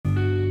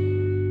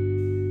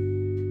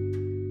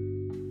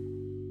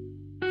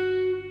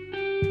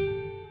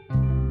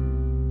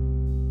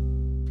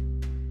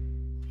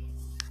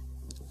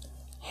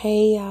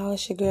Hey y'all,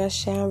 it's your girl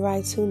Shine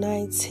Right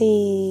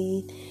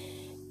 219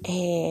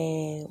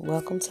 and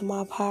welcome to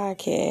my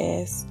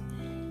podcast.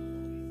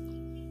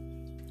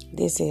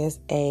 This is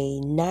a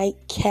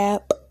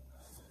nightcap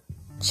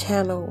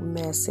channel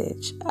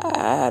message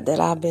that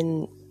I've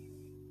been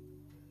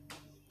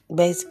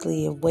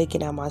basically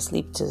waking out my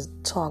sleep to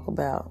talk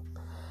about.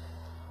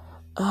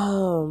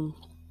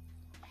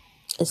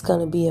 It's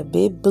gonna be a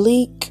bit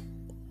bleak,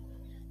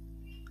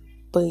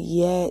 but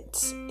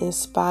yet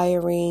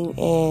inspiring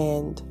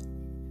and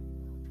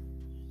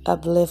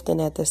uplifting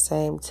at the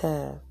same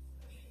time.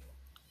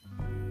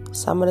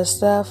 Some of the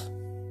stuff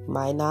you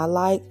might not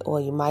like, or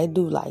you might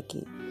do like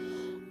it.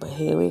 But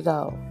here we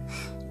go.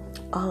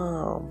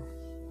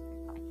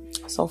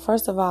 So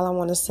first of all, I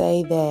want to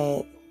say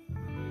that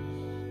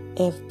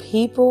if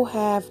people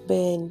have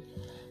been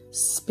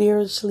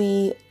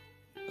spiritually,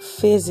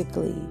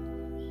 physically,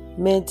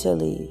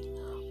 mentally,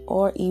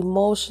 or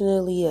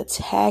emotionally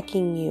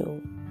attacking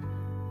you,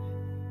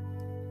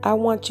 I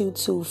want you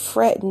to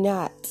fret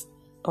not,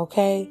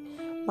 okay,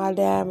 my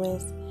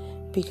diamonds,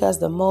 because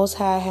the Most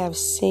High have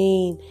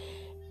seen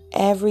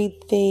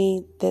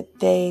everything that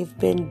they've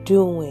been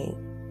doing,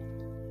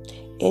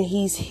 and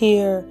He's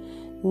here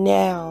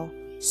now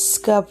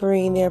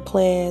scuppering their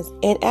plans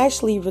and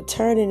actually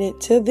returning it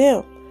to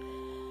them.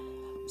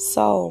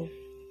 So,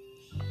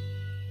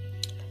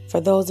 for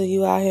those of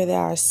you out here that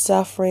are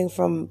suffering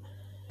from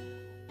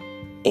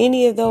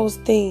any of those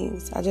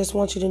things, I just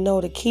want you to know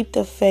to keep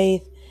the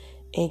faith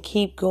and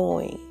keep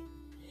going.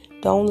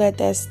 Don't let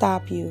that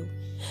stop you.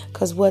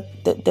 Because what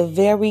the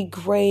very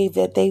grave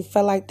that they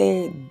felt like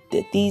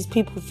that these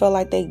people felt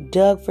like they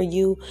dug for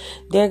you,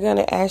 they're going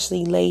to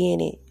actually lay in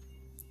it.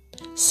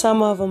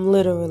 Some of them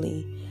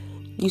literally.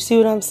 You see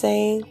what I'm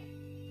saying?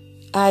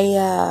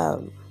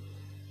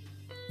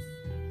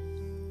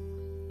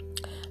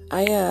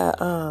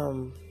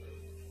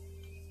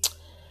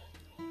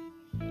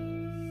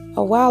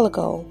 A while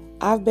ago,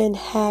 I've been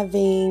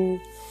having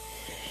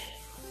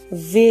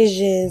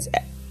visions,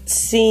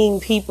 seeing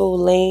people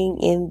laying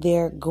in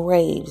their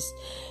graves.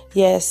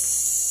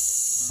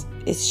 Yes,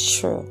 it's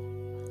true.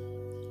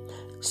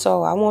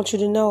 So I want you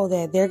to know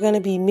that there are going to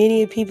be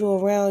many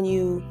people around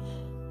you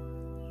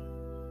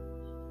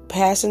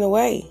passing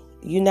away.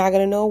 You're not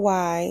going to know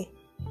why.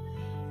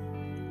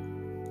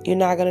 You're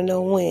not going to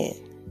know when.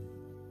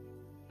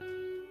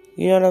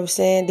 You know what I'm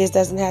saying? This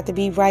doesn't have to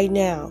be right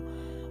now,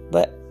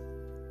 but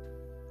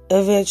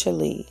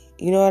eventually.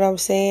 You know what I'm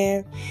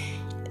saying?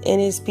 And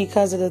it's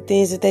because of the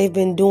things that they've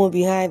been doing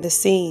behind the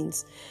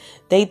scenes.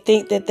 They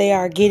think that they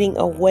are getting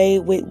away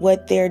with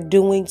what they're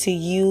doing to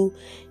you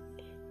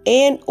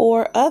and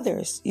or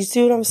others. You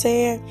see what I'm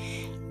saying?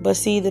 But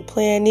see, the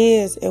plan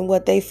is, and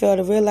what they fail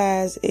to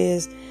realize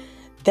is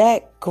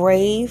that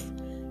grave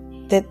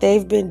that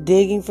they've been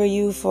digging for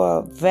you for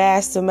a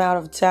vast amount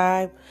of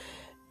time,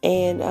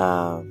 and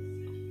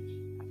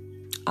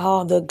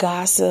all the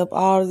gossip,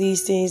 all of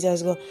these things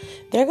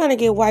they're going to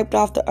get wiped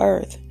off the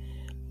earth.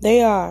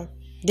 They are.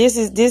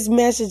 This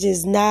message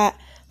is not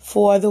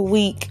for the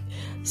weak.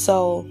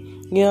 So,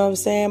 you know what I'm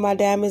saying, my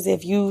diamonds?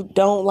 If you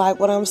don't like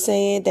what I'm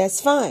saying, that's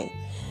fine.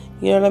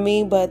 You know what I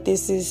mean? But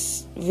this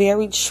is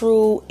very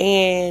true,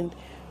 and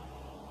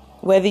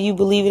whether you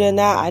believe it or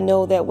not, I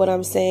know that what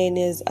I'm saying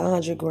is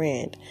 100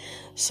 grand.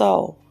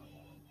 So,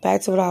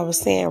 back to what I was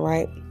saying,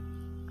 right?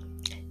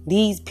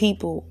 These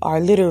people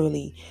are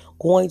literally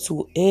going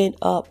to end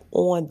up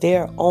on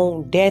their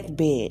own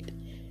deathbed.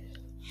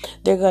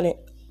 They're going to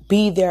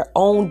be their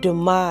own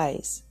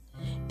demise.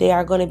 They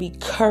are going to be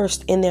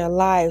cursed in their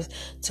lives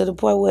to the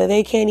point where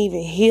they can't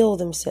even heal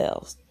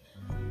themselves.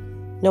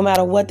 No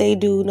matter what they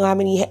do,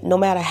 no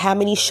matter how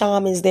many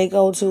shamans they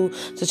go to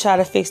try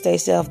to fix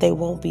themselves, they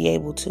won't be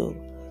able to.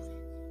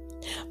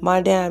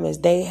 My diamonds,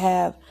 they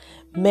have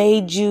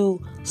made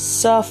you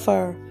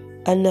suffer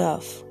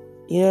enough.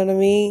 You know what I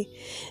mean?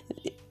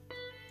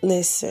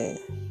 Listen,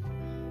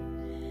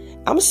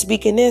 I'm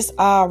speaking this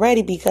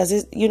already because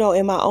it's,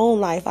 in my own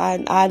life,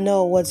 I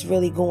know what's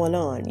really going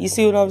on. You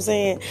see what I'm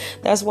saying?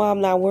 That's why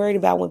I'm not worried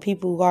about when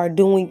people are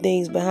doing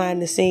things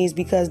behind the scenes,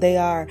 because they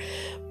are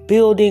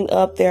building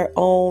up their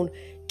own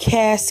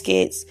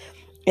caskets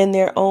and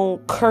their own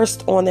curse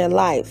on their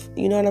life.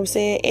 You know what I'm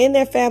saying? And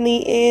their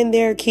family and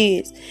their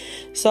kids.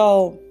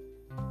 So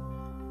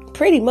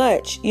pretty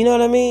much, you know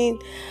what I mean?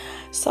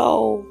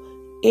 So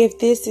if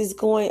this is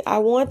I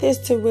want this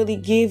to really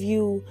give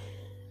you,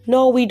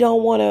 no, we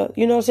don't want to,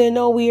 you know what I'm saying?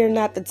 No, we are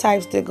not the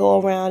types that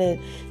go around and,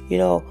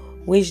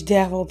 wish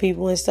death on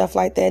people and stuff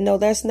like that. No,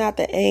 that's not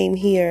the aim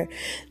here.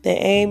 The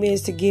aim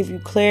is to give you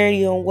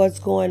clarity on what's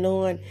going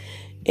on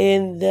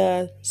in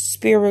the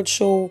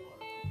spiritual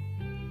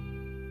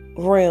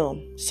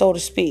realm, so to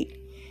speak.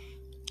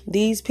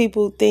 These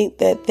people think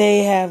that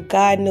they have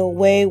gotten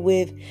away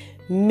with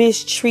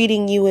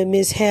mistreating you and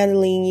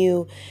mishandling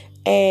you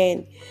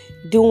and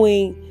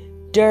doing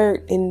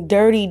dirt and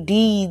dirty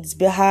deeds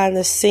behind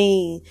the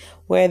scene,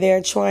 where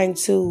they're trying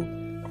to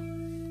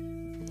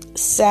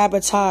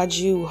sabotage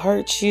you,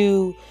 hurt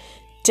you,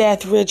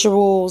 death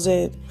rituals,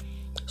 and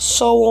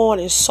so on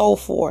and so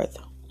forth.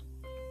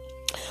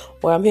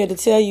 Well, I'm here to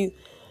tell you,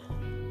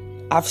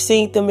 I've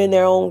seen them in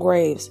their own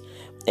graves,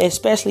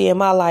 especially in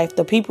my life.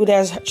 The people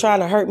that's trying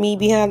to hurt me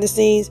behind the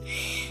scenes,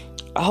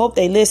 I hope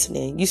they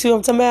listening. You see what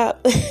I'm talking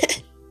about?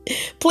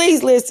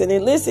 Please listen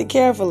and listen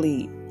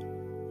carefully.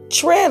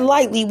 Tread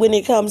lightly when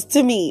it comes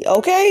to me,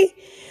 okay?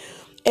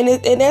 And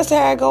that's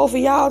how I go for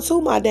y'all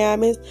too, my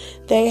diamonds.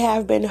 They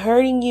have been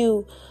hurting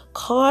you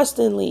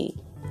constantly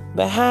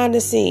behind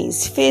the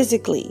scenes,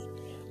 physically.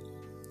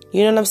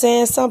 You know what I'm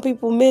saying? Some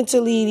people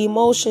mentally,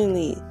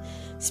 emotionally,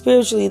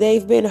 spiritually,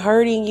 they've been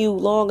hurting you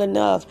long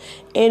enough.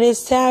 And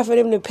it's time for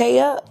them to pay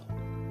up.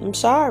 I'm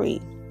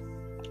sorry.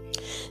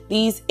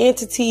 These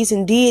entities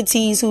and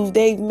deities who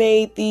they've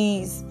made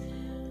these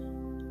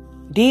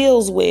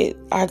deals with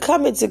are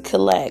coming to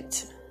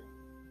collect.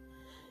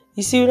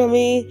 You see what I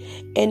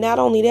mean? And not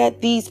only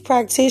that, these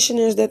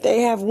practitioners that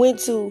they have went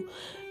to,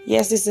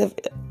 yes, it's a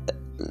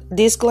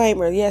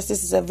disclaimer. Yes,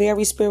 this is a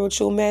very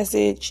spiritual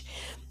message.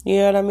 You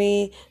know what I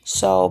mean?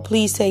 So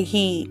please take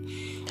heed.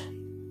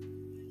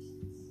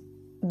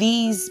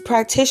 These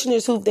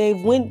practitioners who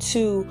they've went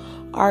to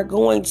are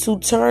going to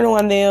turn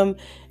on them,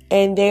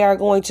 and they are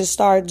going to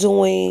start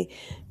doing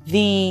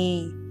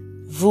the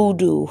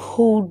voodoo,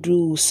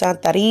 hoodoo,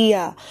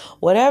 santeria,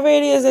 whatever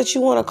it is that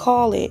you want to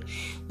call it.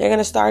 They're going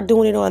to start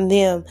doing it on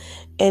them.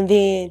 And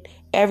then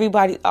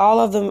everybody, all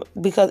of them,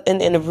 because,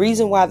 and the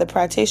reason why the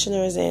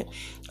practitioners and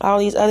all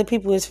these other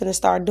people is going to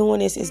start doing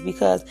this is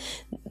because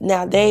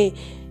now they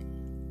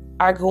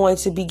are going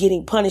to be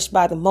getting punished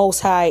by the Most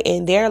High,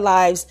 and their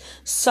lives,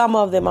 some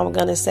of them, I'm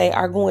going to say,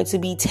 are going to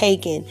be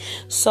taken.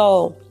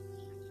 So,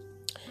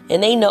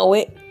 and they know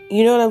it.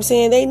 You know what I'm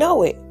saying? They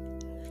know it.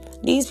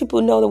 These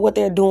people know that what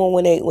they're doing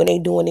when they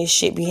doing this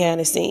shit behind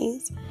the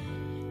scenes.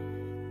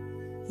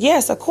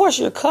 Yes, of course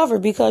you're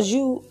covered because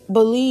you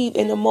believe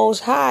in the Most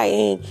High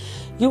and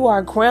you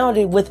are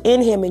grounded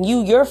within Him, and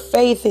your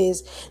faith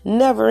is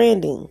never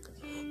ending.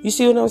 You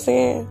see what I'm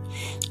saying?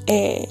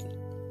 And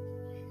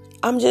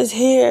I'm just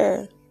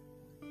here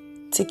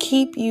to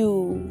keep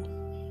you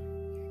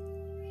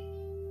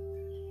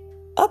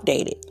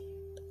updated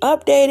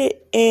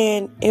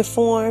and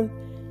informed.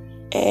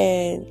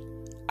 And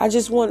I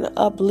just want to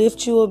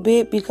uplift you a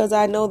bit because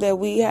I know that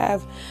we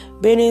have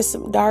been in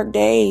some dark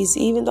days,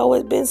 even though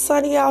it's been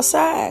sunny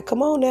outside.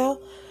 Come on now.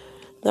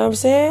 Know what I'm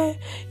saying?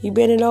 You've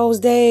been in those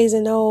days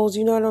and those,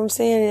 you know what I'm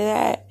saying? And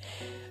that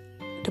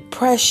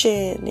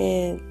depression,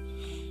 and,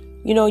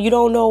 you know, you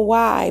don't know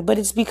why, but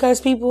it's because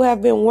people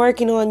have been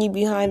working on you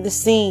behind the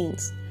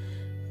scenes.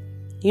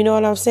 You know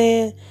what I'm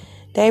saying?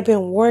 They've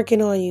been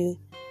working on you.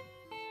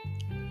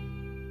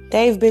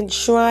 They've been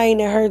trying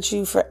to hurt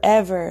you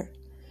forever.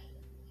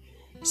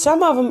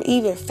 Some of them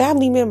even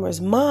family members,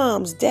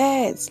 moms,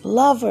 dads,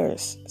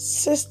 lovers,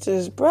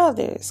 sisters,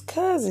 brothers,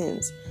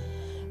 cousins,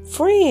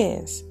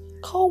 friends,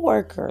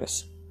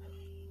 co-workers.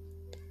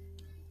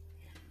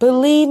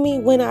 Believe me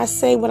when I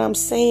say what I'm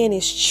saying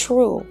is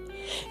true.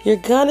 You're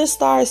going to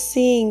start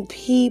seeing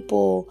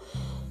people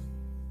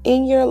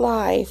in your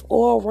life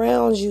or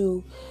around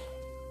you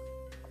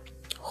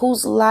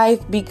whose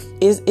life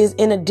is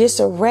in a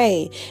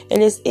disarray.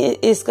 And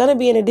it's going to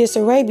be in a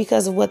disarray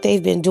because of what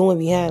they've been doing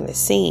behind the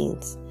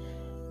scenes.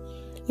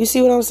 You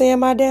see what I'm saying,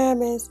 my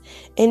diamonds?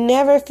 And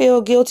never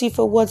feel guilty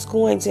for what's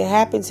going to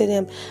happen to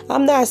them.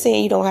 I'm not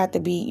saying you don't have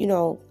to be,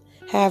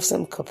 have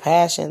some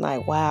compassion,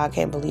 like, wow, I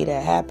can't believe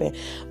that happened.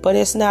 But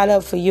it's not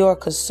up for your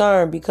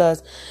concern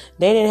because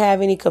they didn't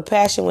have any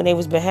compassion when they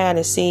was behind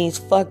the scenes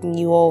fucking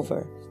you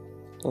over.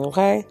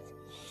 Okay?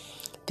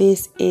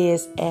 This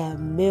is a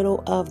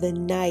middle of the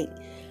night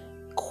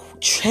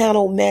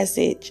channel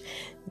message.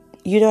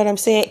 You know what I'm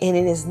saying? And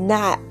it is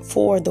not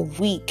for the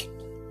weak.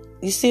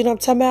 You see what I'm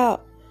talking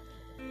about?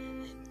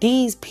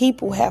 These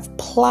people have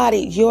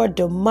plotted your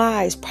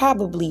demise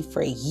probably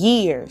for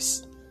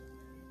years.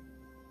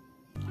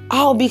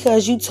 All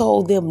because you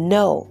told them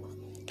no,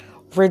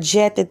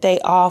 rejected their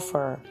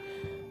offer,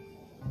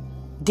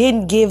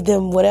 didn't give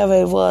them whatever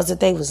it was that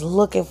they was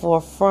looking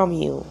for from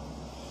you.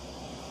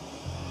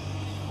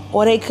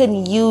 Or they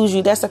couldn't use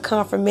you. That's a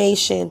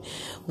confirmation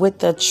with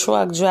the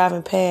truck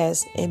driving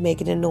past and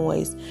making a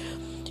noise.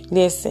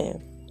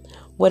 Listen,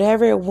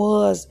 whatever it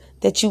was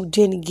that you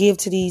didn't give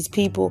to these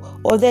people,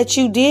 or that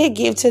you did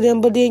give to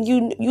them, but then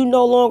you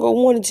no longer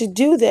wanted to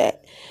do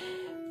that,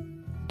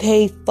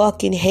 they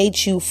fucking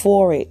hate you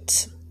for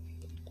it.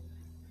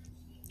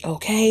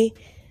 Okay?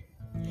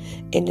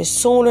 And the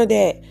sooner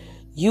that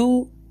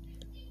you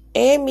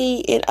and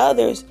me and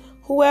others,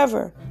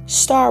 whoever,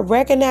 start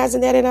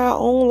recognizing that in our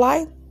own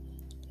life,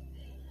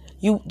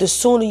 the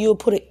sooner you'll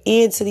put an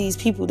end to these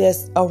people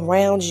that's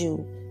around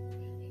you.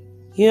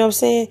 You know what I'm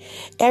saying?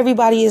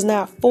 Everybody is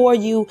not for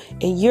you,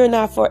 and you're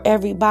not for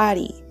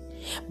everybody.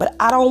 But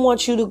I don't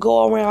want you to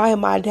go around here,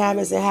 my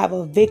diamonds, and have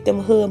a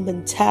victimhood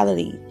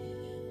mentality.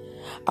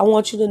 I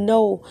want you to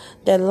know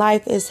that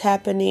life is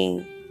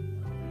happening.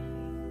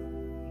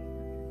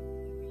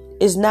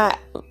 It's not,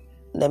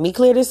 let me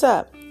clear this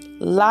up.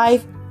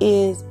 Life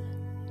is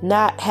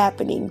not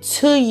happening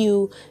to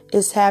you.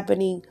 It's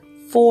happening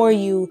for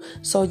you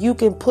so you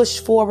can push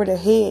forward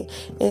ahead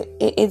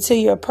into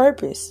your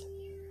purpose.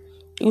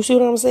 You see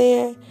what I'm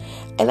saying?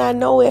 And I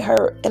know it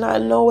hurt. And I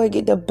know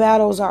the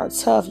battles are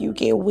tough. You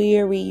get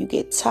weary. You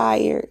get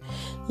tired.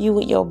 You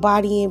with your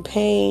body in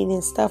pain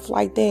and stuff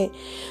like that.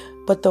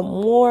 But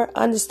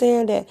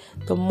understand that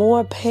the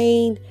more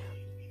pain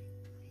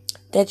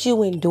that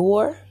you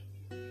endure,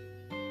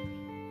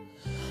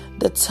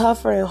 the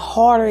tougher and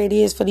harder it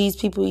is for these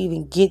people to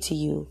even get to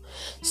you,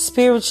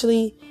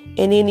 spiritually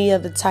in any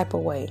other type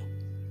of way.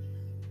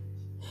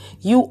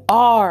 You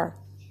are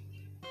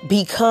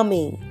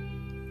becoming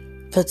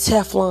the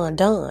Teflon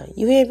Don.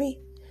 You hear me?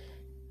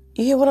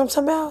 You hear what I'm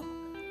talking about?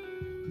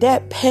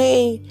 That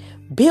pain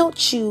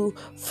built you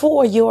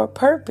for your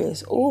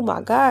purpose. Oh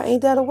my God,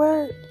 ain't that a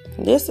word?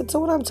 Listen to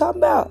what I'm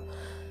talking about.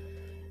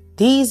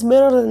 These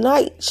middle of the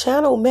night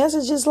channel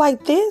messages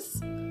like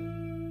this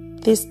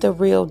the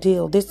real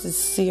deal. This is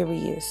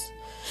serious.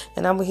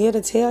 And I'm here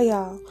to tell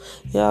y'all,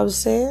 you know what I'm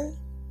saying?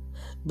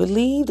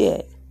 Believe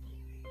that.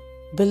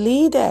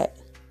 Believe that.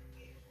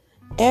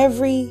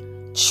 Every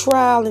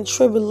trial and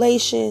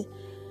tribulation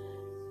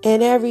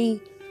and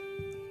every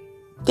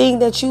thing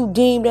that you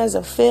deemed as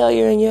a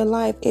failure in your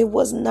life, it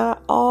was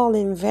not all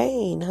in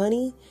vain,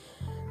 honey.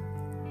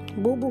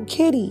 Boo boo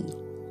kitty.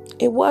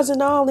 It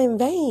wasn't all in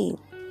vain.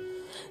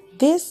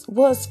 This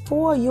was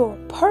for your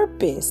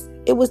purpose.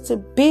 It was to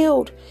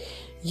build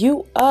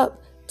you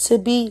up to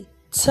be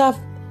tough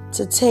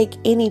to take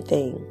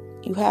anything.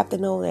 You have to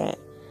know that.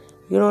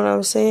 You know what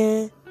I'm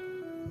saying?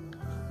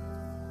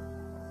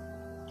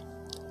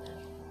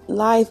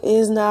 Life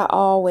is not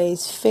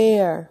always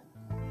fair.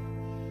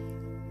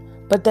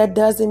 But that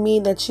doesn't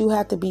mean that you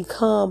have to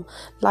become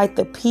like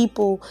the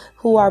people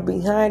who are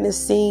behind the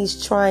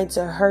scenes trying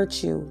to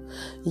hurt you.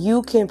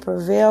 You can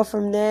prevail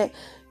from that.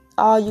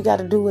 All you got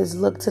to do is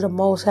look to the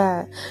Most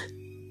High.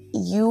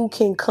 You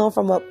can come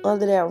from up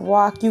under that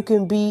rock. You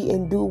can be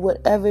and do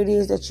whatever it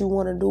is that you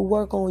want to do.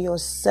 Work on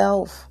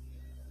yourself.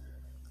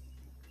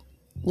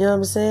 You know what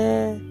I'm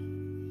saying?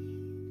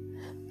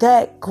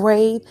 That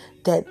grave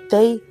that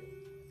they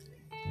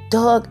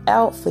dug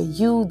out for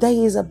you,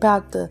 they is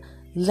about to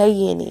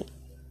lay in it.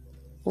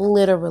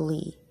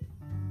 Literally.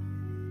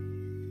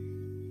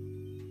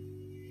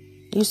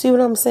 You see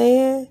what I'm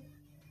saying?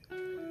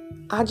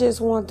 I just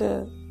want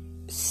to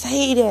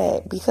say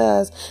that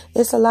because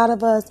it's a lot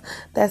of us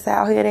that's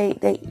out here,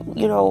 they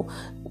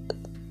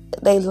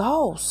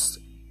lost.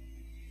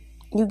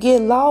 You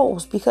get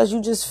lost because you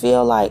just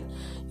feel like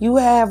you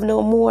have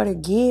no more to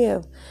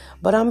give.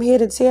 But I'm here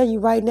to tell you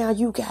right now,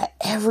 you got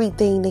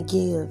everything to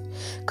give.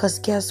 Because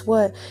guess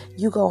what?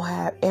 You going to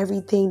have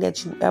everything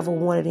that you ever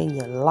wanted in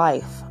your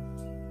life.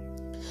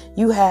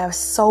 You have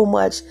so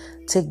much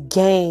to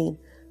gain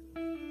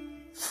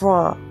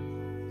from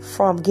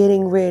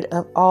getting rid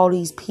of all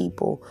these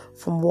people,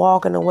 from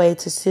walking away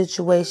to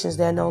situations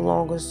that no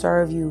longer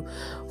serve you,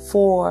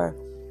 for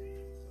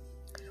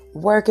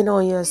working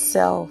on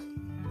yourself.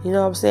 You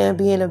know what I'm saying?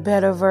 Being a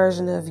better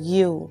version of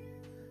you.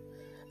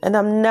 And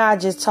I'm not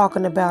just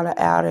talking about an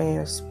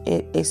outer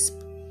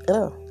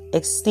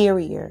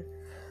exterior.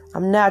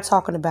 I'm not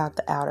talking about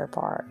the outer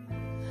part.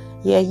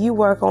 Yeah, you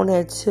work on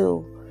that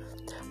too.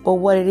 But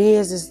what it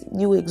is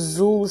you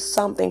exude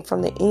something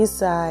from the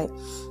inside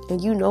and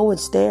you know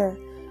it's there.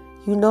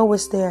 You know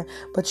it's there.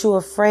 But you're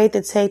afraid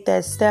to take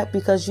that step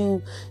because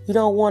you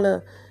don't want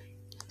to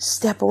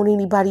step on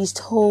anybody's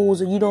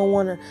toes, or you don't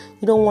want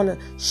to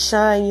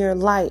shine your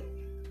light.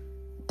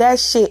 That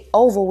shit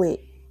over with.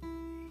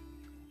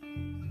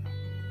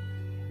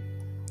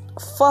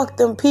 Fuck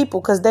them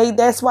people, because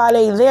that's why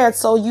they there,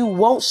 so you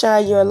won't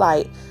shine your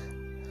light.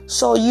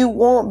 So you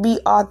won't be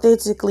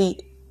authentically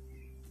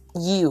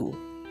you.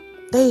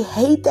 They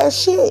hate that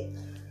shit.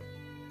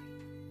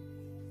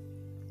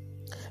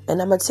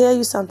 And I'm going to tell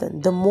you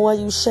something. The more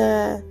you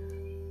shine,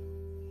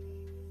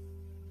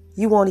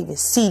 you won't even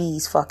see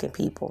these fucking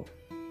people.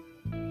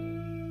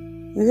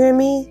 You hear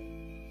me?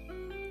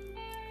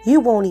 You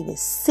won't even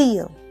see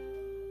them.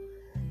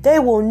 They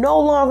will no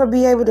longer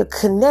be able to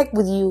connect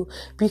with you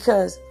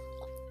because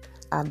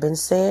I've been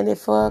saying it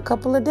for a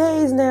couple of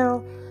days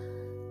now.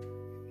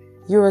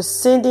 You're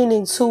ascending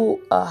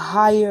into a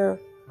higher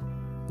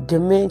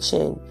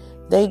dimension.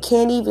 They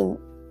can't even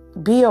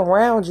be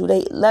around you.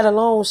 They let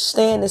alone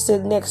stand and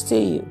sit next to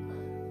you.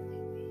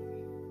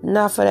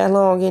 Not for that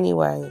long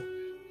anyway.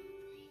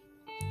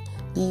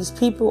 These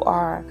people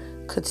are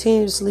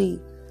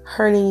continuously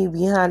hurting you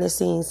behind the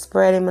scenes,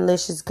 spreading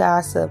malicious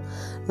gossip,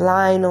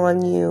 lying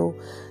on you.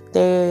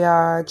 They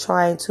are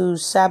trying to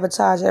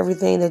sabotage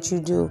everything that you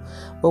do.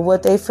 But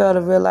what they fail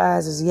to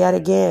realize is, yet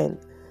again,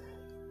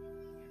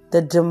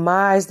 the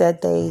demise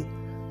that they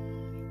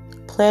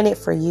planted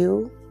for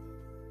you,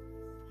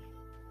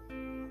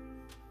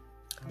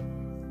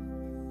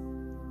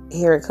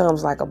 here it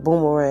comes like a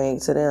boomerang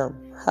to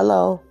them.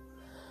 Hello.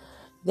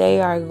 They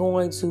are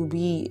going to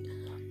be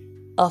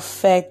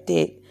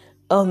affected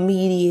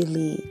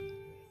immediately.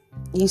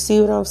 You see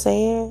what I'm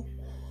saying?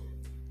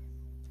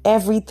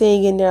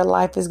 Everything in their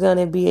life is going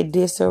to be a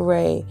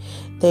disarray.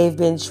 They've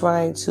been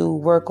trying to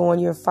work on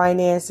your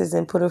finances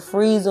and put a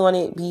freeze on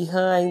it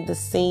behind the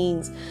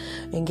scenes.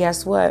 And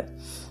guess what?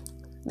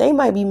 They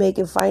might be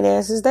making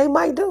finances. They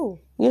might do.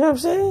 You know what I'm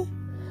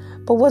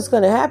saying? But what's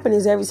going to happen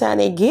is every time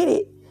they get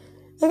it,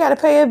 they got to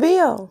pay a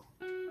bill.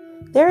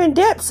 They're in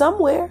debt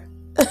somewhere.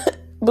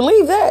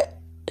 Believe that.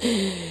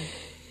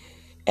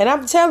 And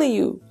I'm telling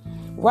you,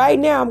 right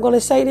now, I'm going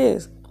to say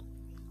this.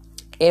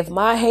 If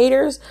my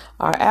haters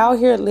are out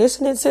here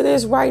listening to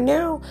this right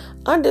now,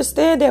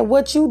 understand that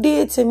what you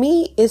did to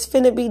me is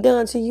finna be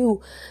done to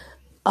you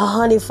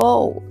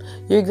 100-fold.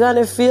 You're going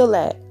to feel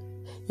that.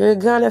 You're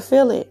going to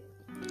feel it.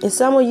 And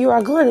some of you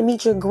are going to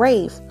meet your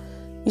grave.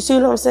 You see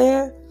what I'm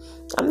saying?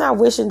 I'm not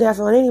wishing death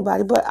on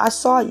anybody, but I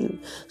saw you.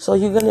 So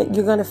you're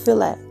going to feel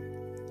that.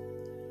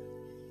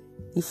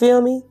 You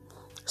feel me?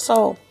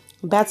 So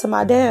back to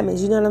my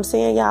diamonds. You know what I'm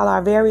saying? Y'all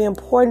are very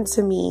important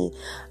to me.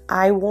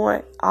 I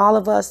want all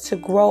of us to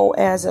grow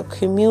as a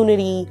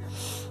community.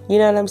 You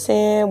know what I'm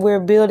saying?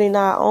 We're building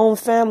our own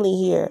family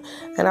here.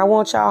 And I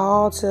want y'all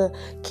all to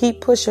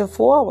keep pushing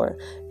forward.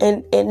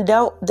 And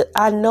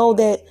I know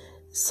that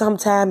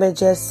sometimes it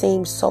just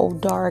seems so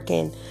dark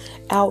and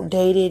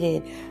outdated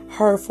and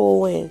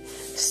hurtful and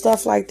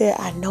stuff like that.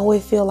 I know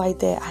it feel like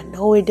that. I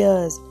know it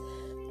does.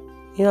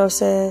 You know what I'm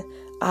saying?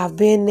 I've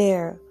been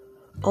there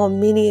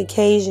on many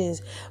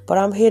occasions. But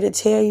I'm here to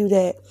tell you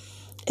that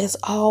it's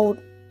all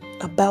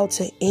about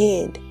to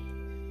end.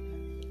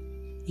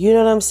 You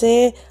know what I'm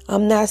saying?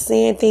 I'm not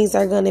saying things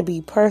are going to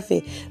be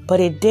perfect, but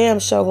it damn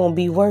sure going to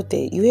be worth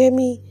it. You hear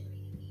me?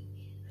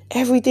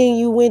 Everything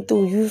you went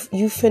through,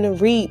 you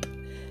finna reap.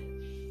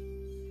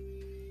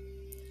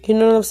 You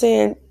know what I'm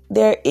saying?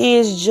 There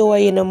is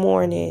joy in the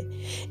morning.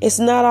 It's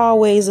not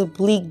always a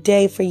bleak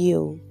day for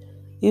you.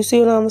 You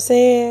see what I'm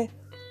saying?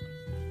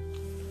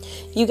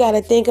 You got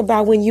to think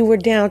about when you were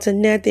down to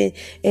nothing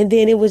and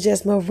then it was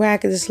just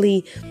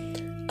miraculously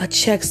a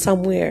check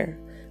somewhere,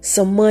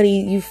 some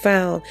money you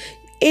found,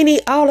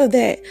 all of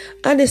that.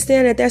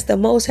 Understand that that's the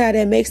Most High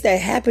that makes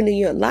that happen in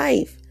your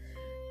life.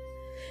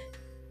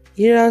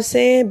 You know what I'm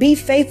saying? Be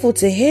faithful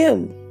to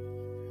Him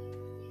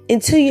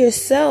and to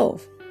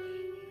yourself,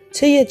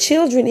 to your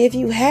children if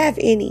you have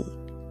any.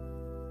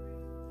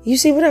 You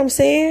see what I'm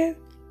saying?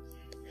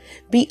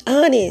 Be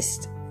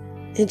honest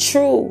and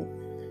true.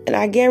 And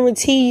I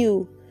guarantee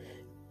you,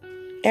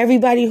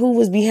 everybody who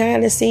was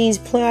behind the scenes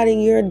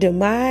plotting your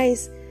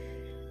demise,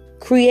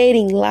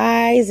 creating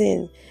lies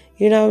and,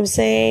 you know what I'm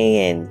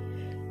saying,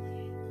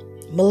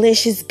 and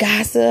malicious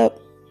gossip,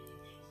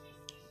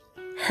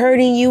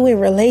 hurting you in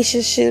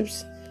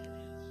relationships,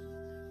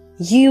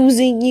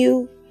 using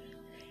you.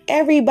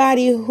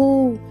 Everybody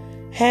who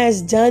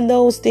has done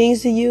those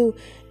things to you,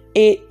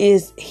 it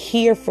is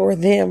here for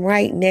them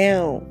right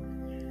now.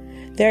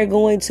 They're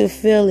going to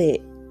feel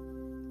it.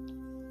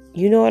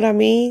 You know what I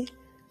mean?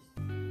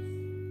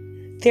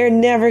 They're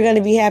never going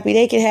to be happy.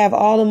 They can have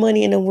all the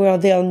money in the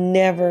world. They'll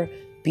never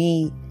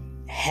be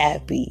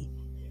happy.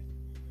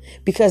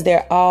 Because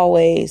they're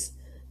always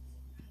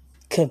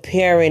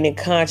comparing and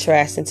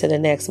contrasting to the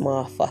next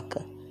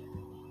motherfucker.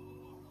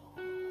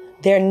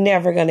 They're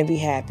never going to be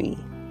happy.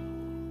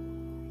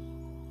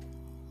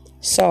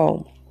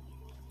 So,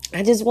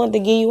 I just wanted to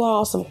give you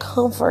all some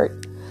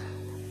comfort.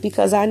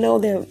 Because I know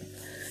that,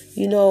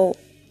 you know,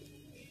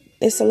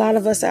 it's a lot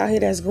of us out here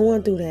that's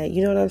going through that.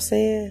 You know what I'm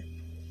saying?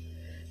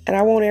 And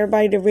I want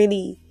everybody to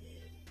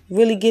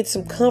really get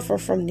some comfort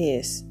from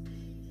this.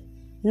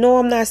 No,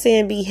 I'm not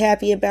saying be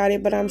happy about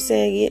it, but I'm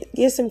saying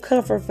get some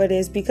comfort for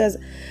this because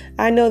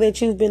I know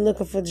that you've been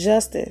looking for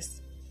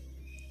justice.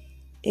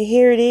 And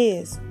here it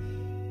is.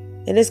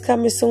 And it's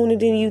coming sooner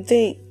than you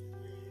think.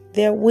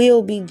 There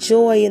will be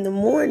joy in the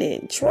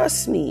morning.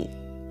 Trust me.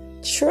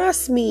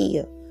 Trust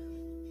me.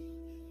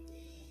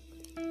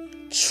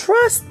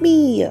 Trust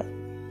me.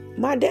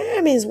 My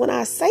diamonds when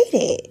I say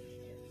that.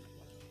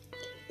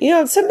 You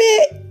know what I'm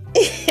talking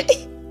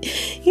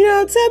about? You know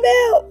what I'm talking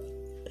about?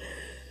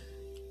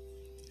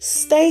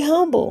 Stay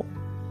humble.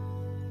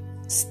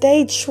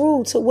 Stay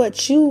true to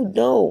what you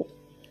know.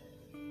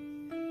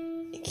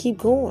 And keep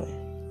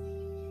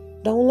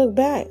going. Don't look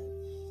back.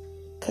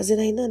 Because it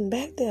ain't nothing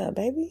back there,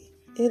 baby.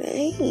 It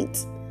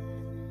ain't.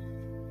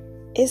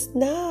 It's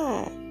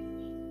not.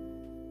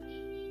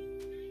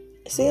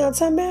 See what I'm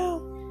talking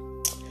about?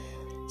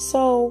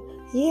 So,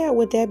 yeah,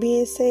 with that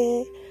being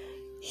said,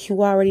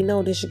 you already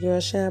know this your girl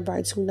Shine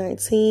Bright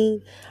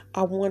 219.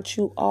 I want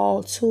you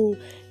all to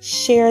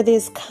share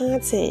this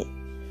content.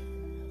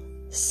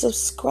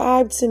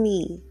 Subscribe to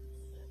me.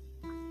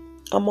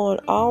 I'm on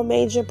all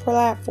major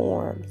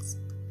platforms.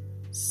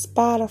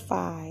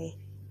 Spotify,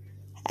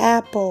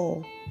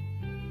 Apple.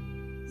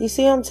 You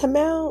see what I'm talking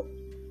about?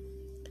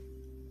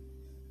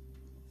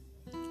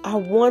 I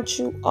want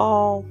you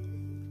all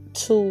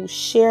to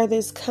share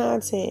this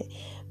content,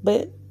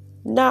 but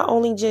not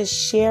only just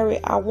share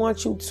it, I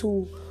want you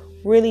to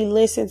really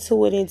listen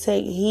to it and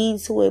take heed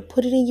to it.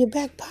 Put it in your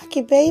back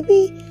pocket,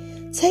 baby.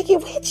 Take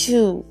it with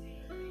you.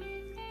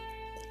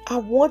 I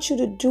want you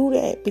to do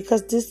that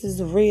because this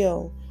is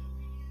real.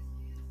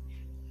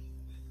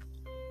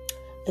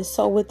 And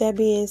so with that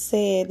being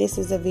said, this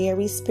is a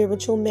very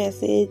spiritual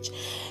message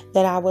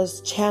that I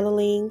was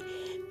channeling,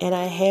 and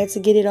I had to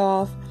get it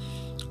off.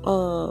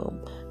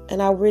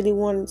 And I really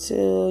wanted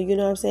to,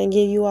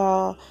 give you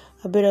all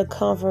a bit of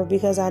comfort,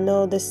 because I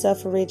know the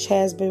suffrage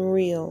has been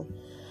real.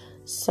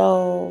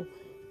 So,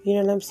 you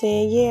know what I'm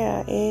saying?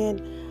 Yeah,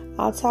 and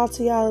I'll talk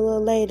to y'all a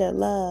little later.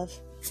 Love.